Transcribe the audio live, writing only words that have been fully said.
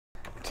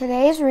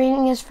Today's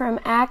reading is from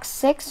Acts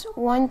 6,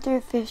 1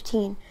 through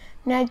 15.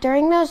 Now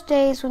during those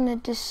days when the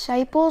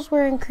disciples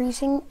were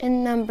increasing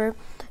in number,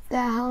 the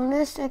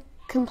Hellenists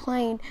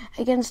complained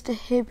against the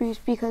Hebrews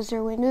because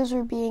their widows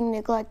were being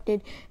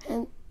neglected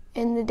in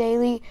the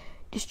daily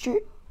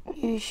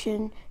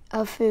distribution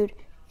of food.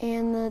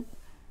 And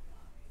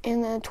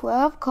the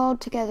 12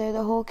 called together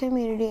the whole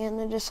community and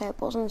the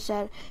disciples and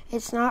said,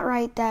 "It's not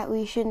right that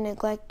we should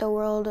neglect the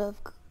word of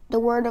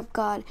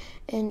God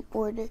in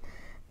order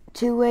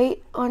to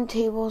wait on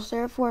tables.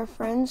 Therefore,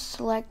 friends,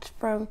 select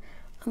from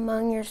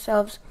among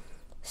yourselves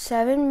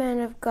 7 men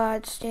of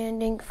God,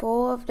 standing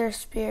full of their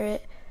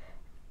spirit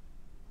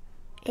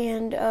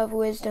and of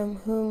wisdom,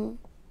 whom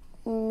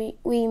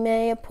we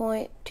may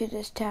appoint to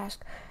this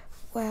task,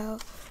 while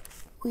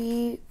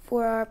we,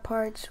 for our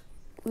parts,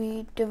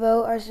 we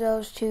devote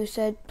ourselves to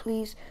said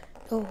please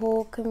the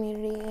whole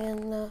community."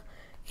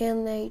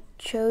 And they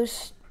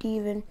chose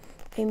Stephen,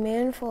 a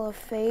man full of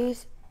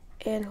faith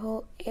and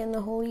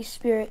the Holy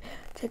Spirit,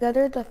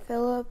 together the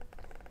Philip,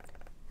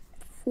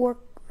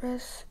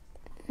 Phorcus,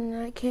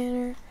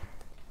 Nicanor,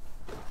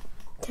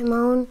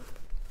 Timon,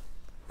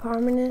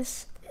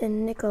 Parmenas,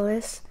 and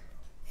Nicholas,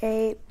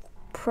 a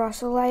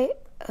proselyte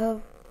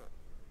of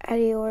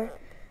Antioch.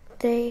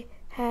 They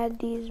had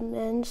these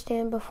men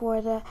stand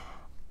before the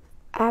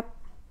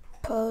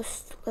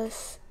apostles,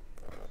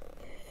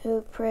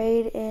 who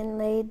prayed and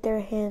laid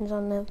their hands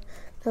on them.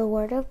 The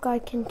word of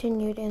God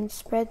continued and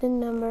spread, the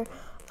number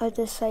of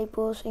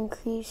disciples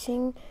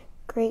increasing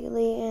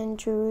greatly in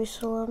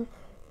Jerusalem,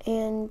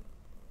 and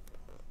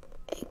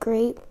a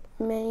great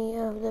many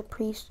of the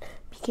priests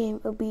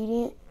became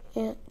obedient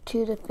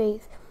to the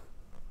faith.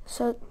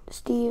 So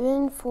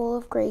Stephen, full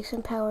of grace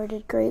and power,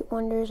 did great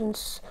wonders and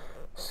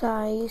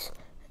signs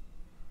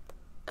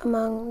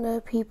among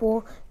the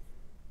people.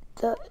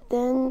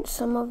 Then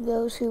some of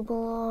those who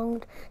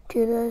belonged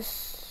to the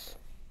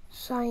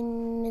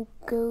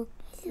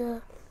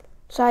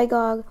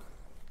synagogue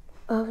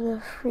of the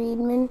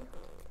freedmen,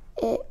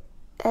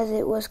 as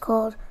it was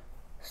called,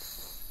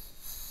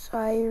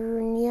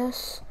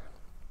 Cyrenius,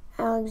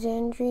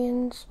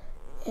 Alexandrians,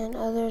 and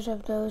others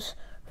of those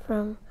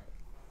from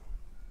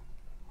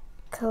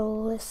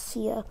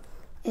Cilicia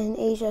and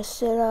Asia,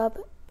 stood up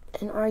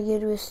and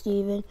argued with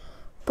Stephen,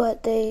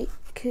 but they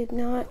could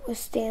not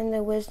withstand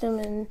the wisdom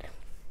and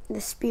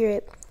the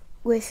spirit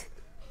with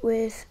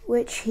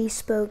which he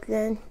spoke.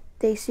 Then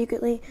they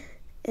secretly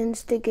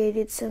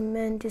instigated some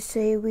men to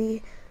say,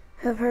 "We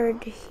have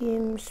heard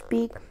him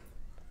speak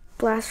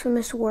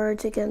blasphemous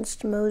words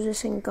against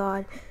Moses and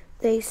God."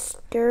 They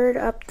stirred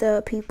up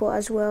the people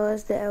as well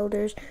as the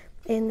elders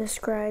and the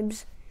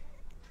scribes.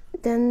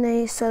 Then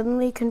they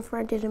suddenly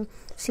confronted him,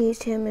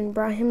 seized him, and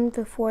brought him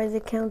before the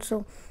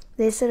council.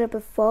 They set up a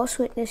false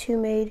witness who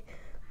made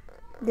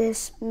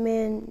this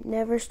man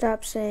never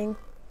stop saying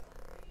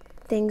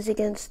things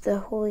against the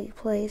holy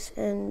place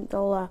and the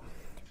law.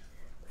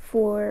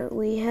 "For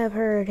we have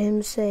heard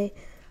him say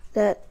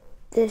that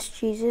this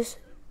Jesus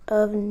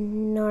of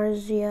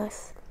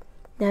Nazareth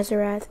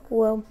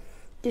will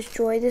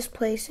destroy this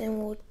place and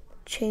will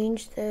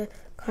change the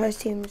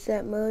costumes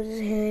that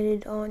Moses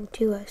handed on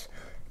to us."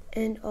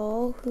 And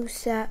all who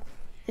sat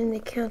in the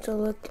council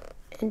looked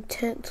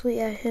intently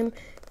at him,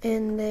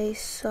 and they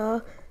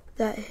saw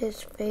that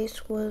his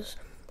face was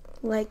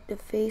like the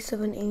face of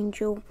an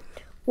angel.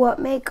 What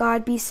may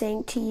God be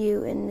saying to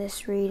you in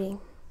this reading?